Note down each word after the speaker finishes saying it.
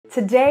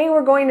Today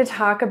we're going to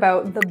talk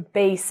about the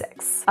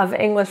basics of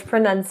English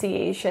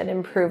pronunciation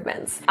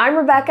improvements. I'm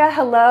Rebecca,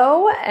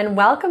 hello, and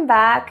welcome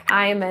back.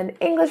 I'm an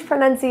English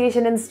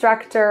pronunciation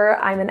instructor,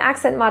 I'm an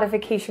accent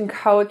modification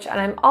coach, and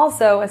I'm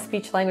also a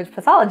speech-language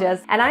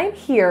pathologist, and I'm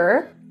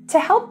here to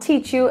help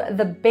teach you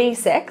the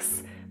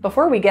basics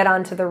before we get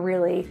on to the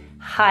really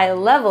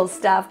high-level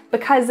stuff,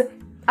 because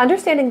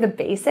understanding the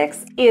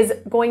basics is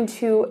going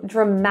to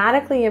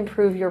dramatically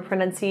improve your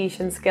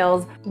pronunciation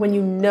skills when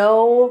you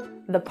know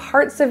the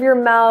parts of your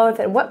mouth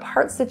and what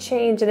parts to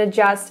change and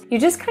adjust. You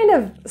just kind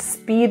of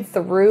speed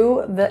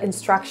through the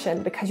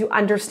instruction because you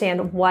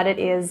understand what it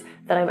is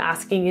that I'm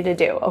asking you to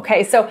do.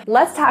 Okay, so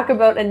let's talk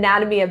about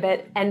anatomy a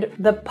bit and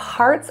the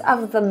parts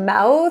of the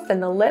mouth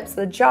and the lips,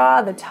 the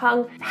jaw, the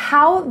tongue,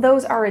 how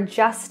those are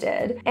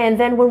adjusted. And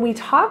then when we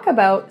talk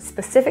about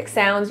specific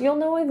sounds, you'll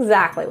know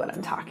exactly what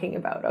I'm talking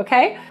about,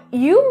 okay?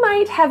 You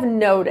might have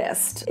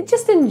noticed,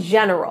 just in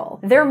general,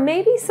 there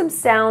may be some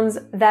sounds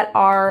that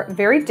are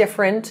very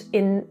different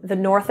in the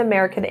North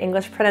American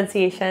English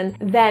pronunciation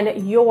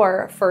than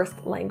your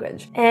first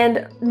language.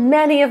 And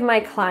many of my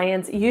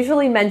clients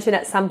usually mention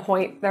at some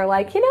point, they're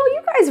like, you know,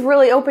 you guys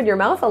really open your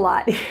mouth a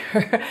lot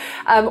here.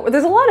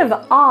 There's a lot of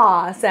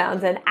ah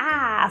sounds and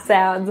ah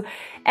sounds,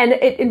 and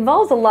it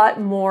involves a lot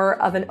more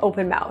of an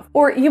open mouth.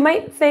 Or you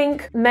might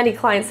think, many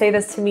clients say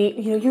this to me,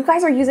 you know, you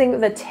guys are using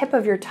the tip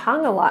of your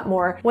tongue a lot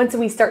more. Once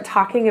we start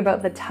talking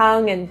about the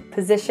tongue and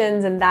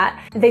positions and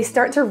that, they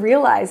start to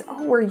realize,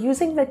 oh, we're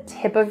using the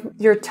tip of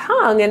your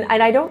tongue, and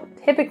I don't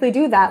typically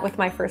do that with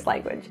my first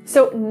language.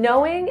 So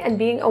knowing and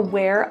being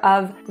aware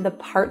of the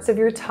parts of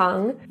your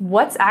tongue,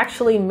 what's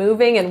actually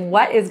moving and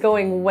what is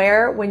going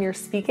where when you're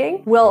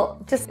speaking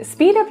will just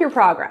speed up your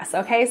progress,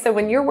 okay? So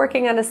when you're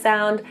working on a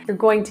sound, you're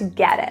going to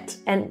get it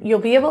and you'll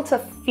be able to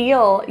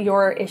feel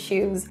your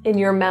issues in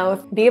your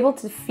mouth, be able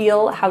to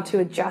feel how to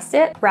adjust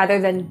it rather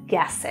than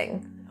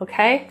guessing.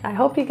 Okay, I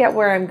hope you get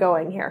where I'm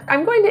going here.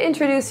 I'm going to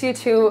introduce you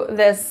to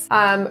this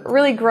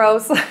really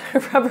gross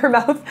rubber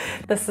mouth.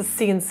 This has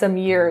seen some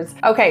years.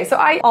 Okay, so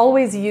I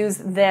always use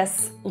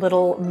this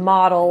little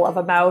model of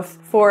a mouth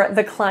for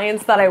the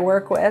clients that I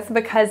work with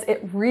because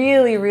it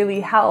really, really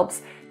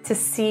helps to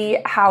see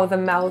how the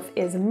mouth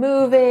is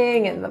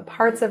moving and the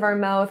parts of our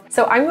mouth.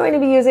 So I'm going to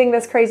be using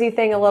this crazy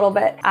thing a little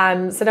bit,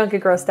 so don't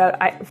get grossed out.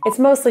 It's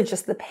mostly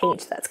just the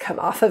paint that's come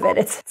off of it.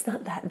 It's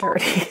not that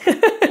dirty.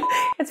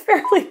 It's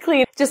fairly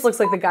clean. It just looks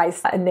like the guy's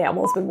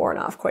enamel's been worn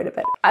off quite a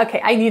bit. Okay,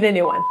 I need a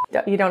new one.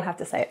 You don't have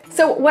to say it.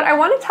 So what I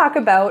want to talk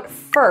about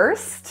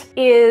first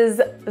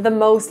is the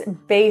most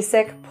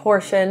basic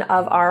portion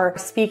of our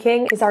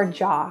speaking is our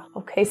jaw.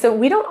 Okay, so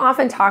we don't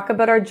often talk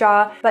about our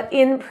jaw, but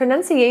in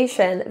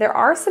pronunciation, there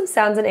are some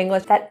sounds in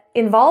English that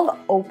involve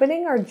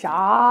opening our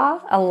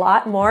jaw a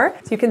lot more.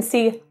 So you can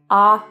see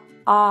ah,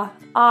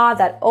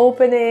 that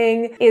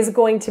opening is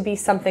going to be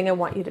something I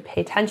want you to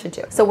pay attention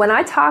to. So when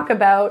I talk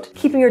about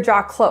keeping your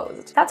jaw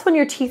closed, that's when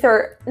your teeth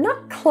are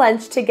not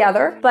clenched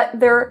together, but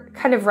they're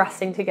kind of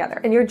resting together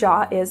and your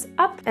jaw is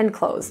up and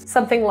closed.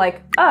 Something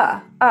like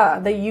the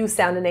U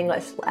sound in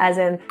English, as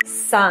in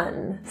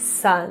sun,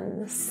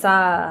 sun,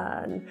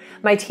 sun.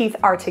 My teeth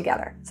are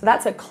together. So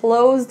that's a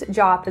closed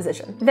jaw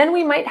position. Then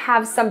we might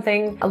have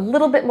something a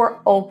little bit more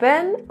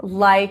open,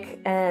 like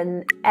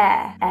an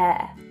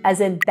as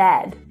in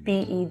bed,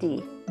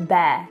 B-E-D,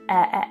 bed,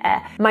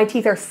 My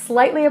teeth are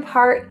slightly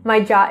apart, my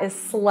jaw is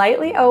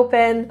slightly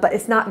open, but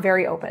it's not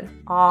very open.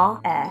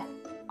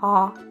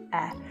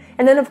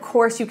 And then of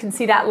course you can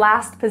see that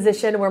last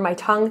position where my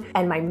tongue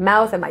and my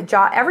mouth and my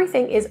jaw,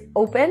 everything is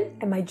open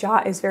and my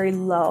jaw is very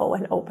low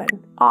and open.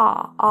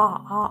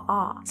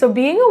 So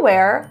being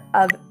aware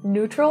of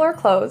neutral or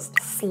closed,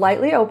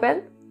 slightly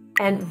open,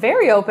 and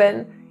very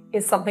open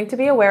is something to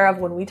be aware of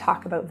when we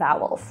talk about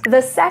vowels. The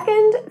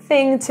second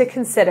thing to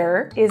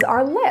consider is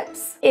our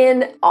lips.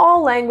 In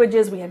all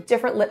languages, we have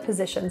different lip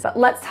positions, but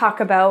let's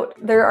talk about,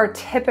 there are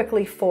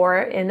typically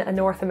 4 in a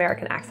North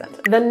American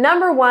accent. The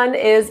number 1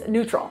 is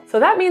neutral. So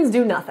that means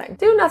do nothing.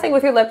 Do nothing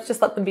with your lips,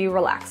 just let them be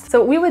relaxed.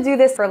 So we would do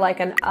this for like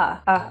an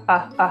sound.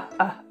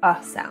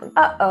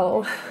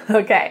 Uh-oh.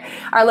 Okay,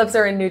 our lips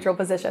are in neutral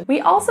position. We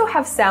also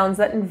have sounds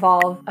that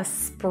involve a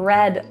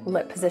spread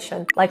lip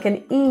position, like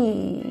an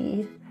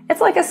E. It's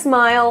like a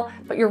smile,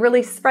 but you're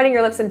really spreading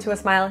your lips into a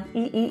smile.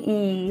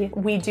 E-E-E.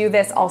 We do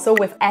this also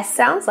with S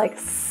sounds like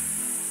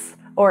S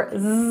or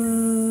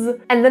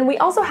Z. And then we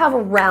also have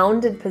a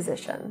rounded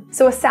position.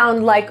 So a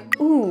sound like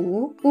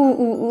ooh, ooh,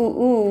 ooh,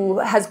 ooh, ooh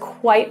has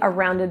quite a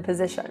rounded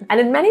position. And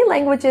in many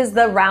languages,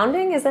 the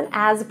rounding isn't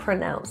as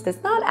pronounced.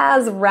 It's not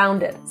as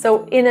rounded.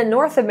 So in a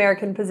North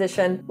American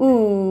position,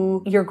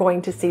 ooh, you're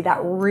going to see that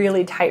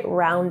really tight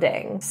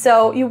rounding.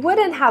 So you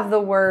wouldn't have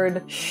the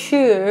word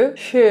shoo,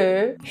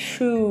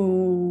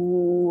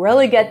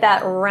 really get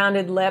that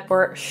rounded lip,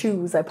 or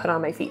shoes I put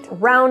on my feet.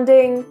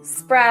 Rounding,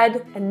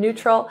 spread, and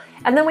neutral.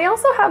 And then we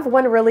also have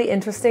one really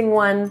interesting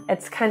one.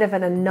 It's kind of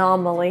an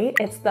anomaly.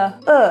 It's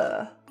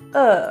the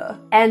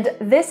And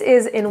this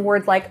is in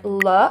words like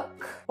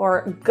look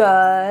or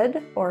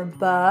good or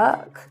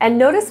book. And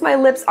notice my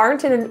lips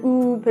aren't in an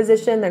ooh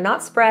position. They're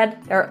not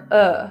spread, they're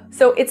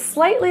So it's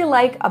slightly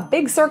like a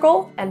big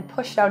circle and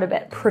pushed out a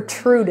bit,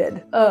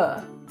 protruded,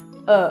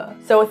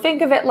 So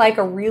think of it like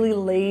a really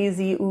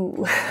lazy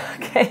ooh,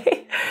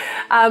 okay?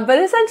 But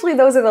essentially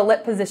those are the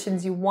lip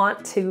positions you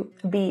want to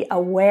be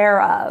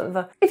aware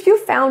of. If you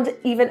found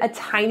even a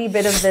tiny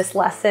bit of this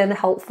lesson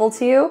helpful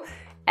to you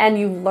and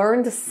you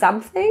learned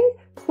something,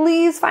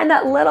 please find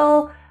that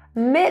little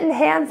mitten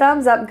hand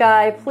thumbs up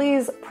guy,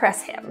 please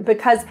press him,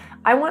 because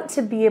I want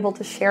to be able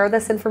to share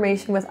this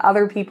information with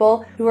other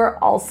people who are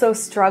also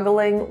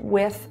struggling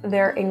with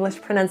their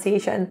English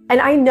pronunciation. And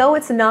I know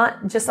it's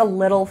not just a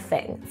little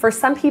thing. For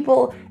some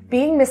people,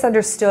 being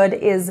misunderstood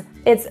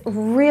it's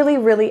really,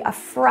 really a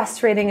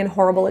frustrating and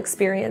horrible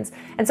experience.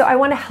 And so I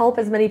want to help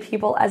as many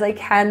people as I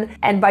can.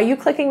 And by you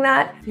clicking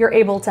that, you're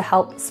able to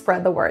help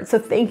spread the word. So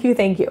thank you,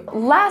 thank you.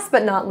 Last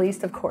but not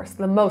least, of course,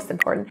 the most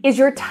important is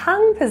your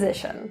tongue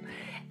position.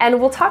 And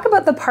we'll talk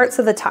about the parts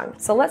of the tongue.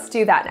 So let's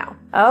do that now.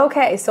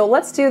 Okay, so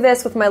let's do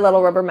this with my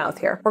little rubber mouth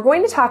here. We're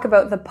going to talk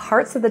about the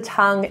parts of the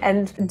tongue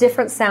and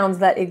different sounds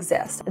that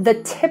exist. The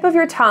tip of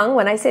your tongue,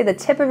 when I say the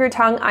tip of your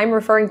tongue, I'm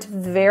referring to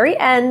the very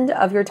end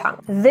of your tongue.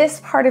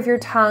 This part of your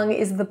tongue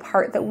is the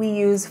part that we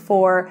use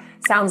for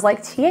sounds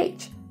like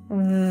TH,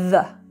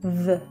 the.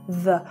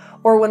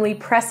 Or when we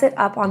press it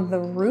up on the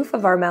roof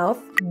of our mouth,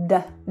 d.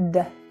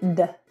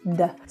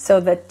 So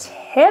the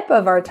tip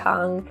of our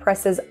tongue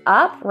presses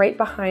up right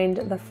behind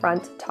the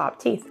front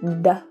top teeth.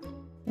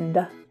 D.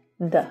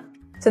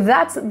 So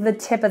that's the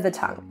tip of the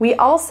tongue. We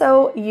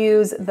also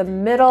use the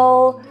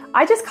middle.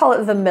 I just call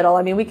it the middle.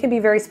 I mean, we can be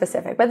very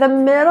specific, but the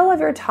middle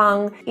of your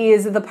tongue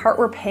is the part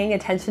we're paying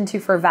attention to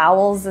for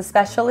vowels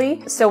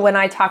especially. So when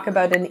I talk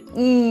about an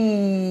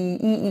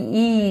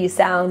E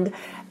sound,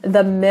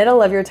 the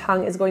middle of your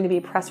tongue is going to be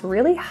pressed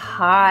really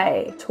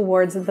high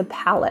towards the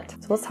palate.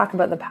 So let's talk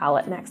about the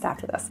palate next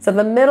after this. So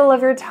the middle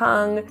of your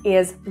tongue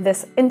is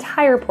this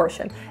entire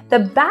portion. The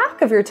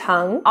back of your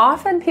tongue,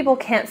 often people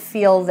can't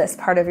feel this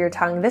part of your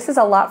tongue. This is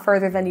a lot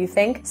further than you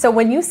think. So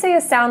when you say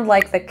a sound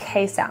like the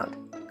K sound,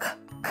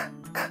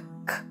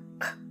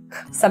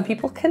 some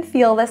people can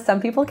feel this, some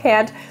people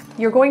can't.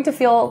 You're going to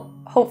feel,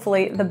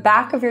 hopefully, the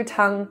back of your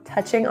tongue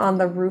touching on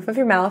the roof of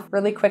your mouth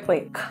really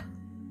quickly.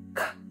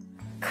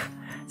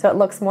 So it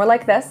looks more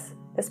like this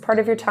part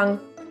of your tongue,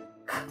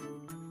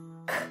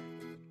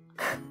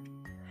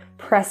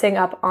 pressing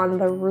up on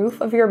the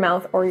roof of your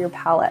mouth or your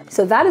palate.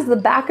 So that is the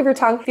back of your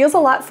tongue. Feels a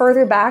lot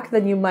further back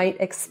than you might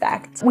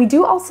expect. We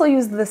do also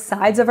use the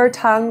sides of our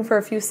tongue for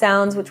a few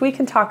sounds, which we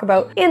can talk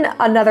about in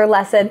another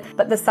lesson,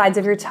 but the sides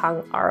of your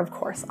tongue are of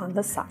course on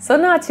the side. So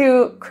not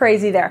too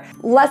crazy there.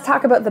 Let's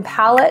talk about the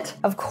palate.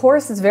 Of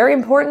course, it's very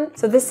important.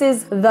 So this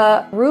is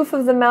the roof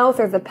of the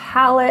mouth or the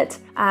palate,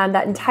 and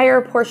that entire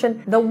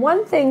portion. The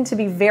one thing to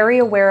be very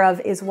aware of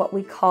is what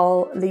we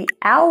call the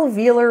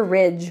alveolar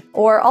ridge,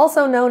 or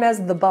also known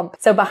as the bump.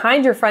 So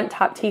behind your front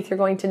top teeth, you're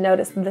going to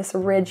notice this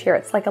ridge here.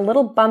 It's like a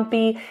little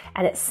bumpy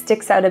and it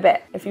sticks out a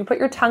bit. If you put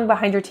your tongue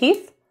behind your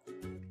teeth,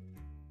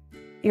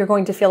 you're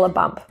going to feel a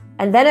bump.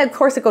 And then of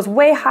course it goes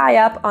way high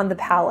up on the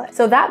palate.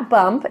 So that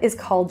bump is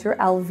called your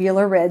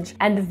alveolar ridge.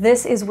 And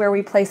this is where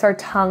we place our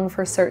tongue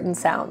for certain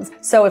sounds.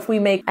 So if we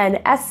make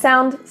an S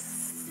sound,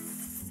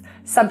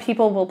 some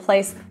people will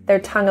place their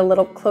tongue a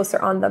little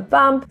closer on the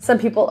bump, some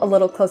people a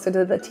little closer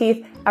to the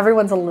teeth.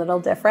 Everyone's a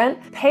little different.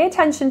 Pay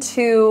attention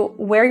to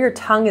where your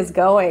tongue is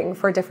going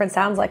for different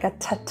sounds, like a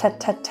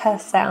t-t-t-t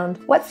sound.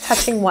 What's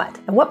touching what?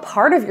 And what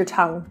part of your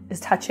tongue is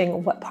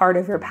touching what part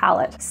of your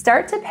palate?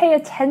 Start to pay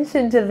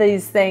attention to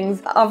these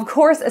things. Of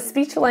course, a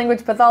speech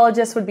language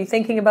pathologist would be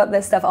thinking about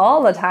this stuff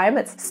all the time.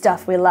 It's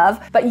stuff we love,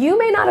 but you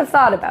may not have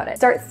thought about it.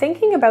 Start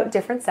thinking about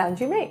different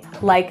sounds you make,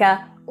 like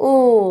a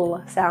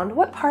ooh sound.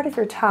 What part of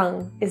your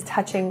tongue is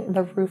touching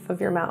the roof of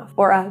your mouth?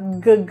 Or a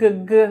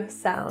g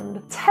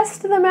sound.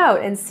 Test them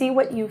out and see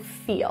what you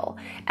feel.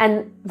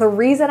 And the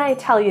reason I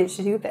tell you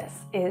to do this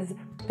is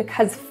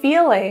because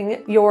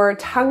feeling your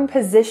tongue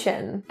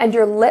position and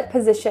your lip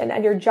position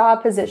and your jaw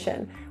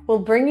position will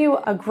bring you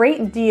a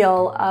great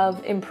deal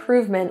of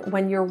improvement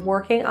when you're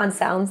working on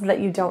sounds that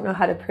you don't know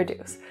how to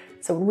produce.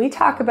 So when we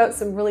talk about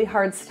some really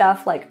hard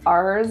stuff like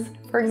R's,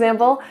 for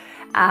example,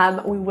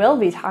 we will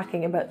be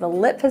talking about the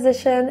lip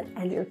position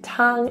and your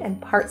tongue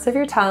and parts of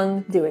your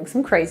tongue doing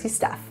some crazy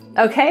stuff.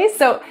 Okay,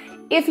 so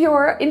if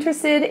you're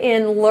interested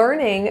in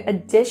learning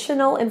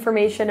additional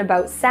information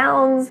about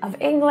sounds of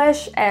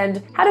English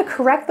and how to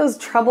correct those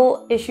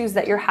trouble issues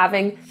that you're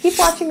having, keep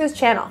watching this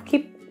channel.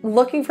 Keep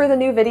looking for the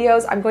new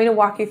videos. I'm going to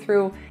walk you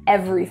through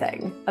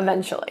everything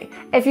eventually.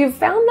 If you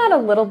found that a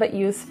little bit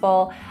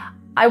useful,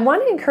 I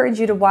want to encourage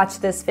you to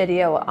watch this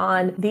video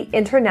on the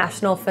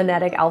International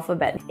Phonetic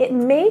Alphabet. It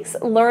makes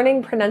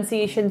learning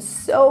pronunciation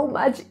so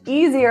much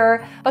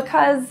easier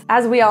because,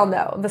 as we all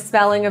know, the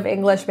spelling of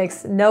English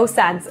makes no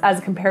sense as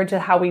compared to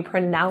how we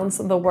pronounce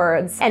the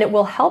words. And it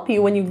will help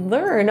you when you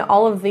learn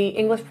all of the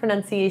English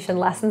pronunciation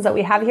lessons that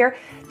we have here,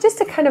 just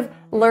to kind of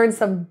learn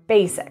some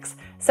basics.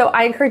 So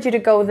I encourage you to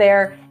go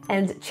there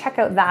and check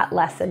out that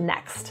lesson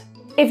next.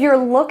 If you're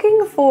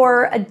looking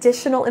for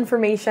additional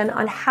information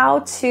on how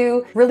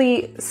to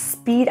really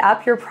speed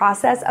up your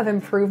process of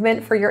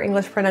improvement for your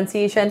English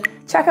pronunciation,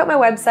 check out my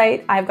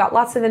website. I've got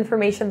lots of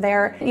information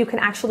there. You can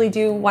actually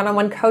do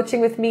one-on-one coaching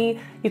with me.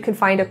 You can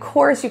find a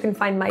course. You can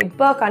find my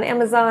book on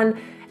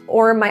Amazon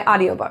or my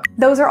audiobook.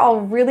 Those are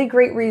all really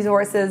great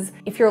resources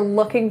if you're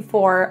looking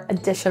for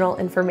additional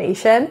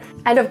information.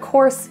 And of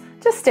course,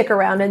 just stick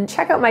around and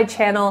check out my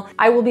channel.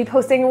 I will be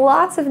posting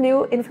lots of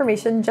new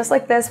information just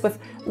like this with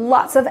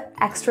lots of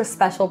extra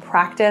special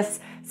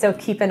practice, so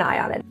keep an eye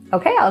on it.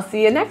 Okay, I'll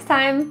see you next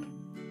time.